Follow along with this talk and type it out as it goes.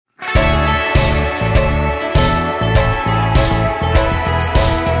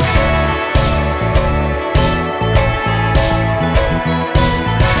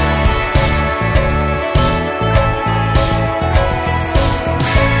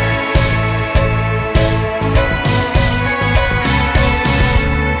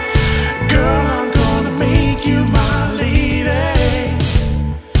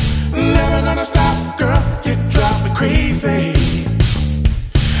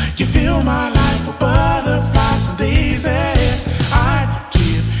fill my life with butterflies and daisies. I'd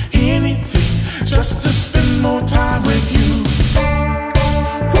give anything just to spend more time with you.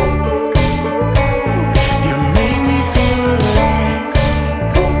 You make me feel alive,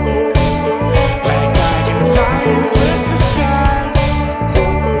 like I can fly and touch the sky.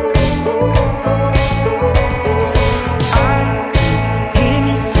 I'd do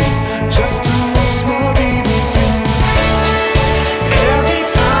anything just to once more be with you. Every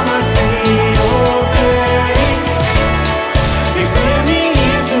time I see your face, you send me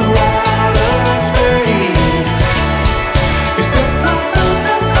into outer space. You set my world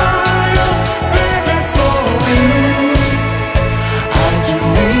on fire, baby, for you. I'd do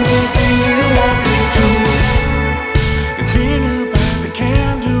anything you want me to. Dinner by the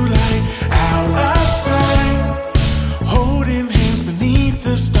candlelight, out of sight, holding hands beneath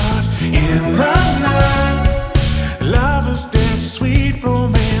the stars in the night. Lovers dance, sweet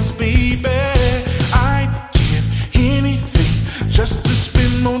romance, baby. I'd give anything just to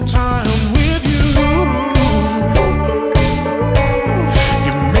spend more time with you.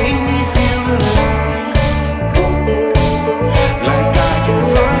 You make me feel alive, like I can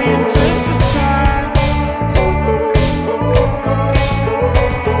fly and touch the sky.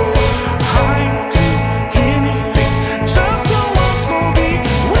 I'd do anything just to once more be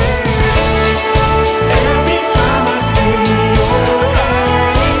with you. Every time I see your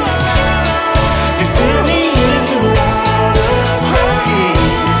face, you send me into outer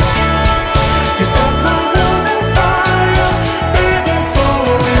space. You set my world on fire, baby, for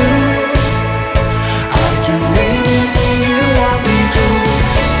you. I'd do anything you want me to.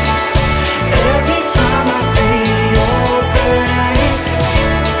 Every time I see your face,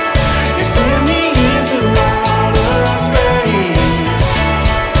 you send me into outer space.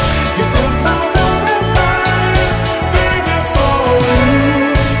 You set my world on fire, baby, for you.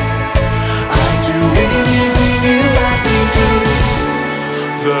 I'd do anything you ask me to.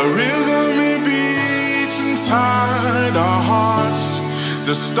 The rhythm it beats inside our hearts.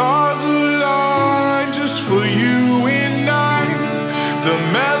 The stars align just for you and I. The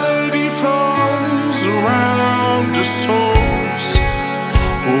melody flows around our souls.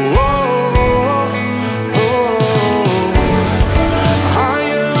 Whoa.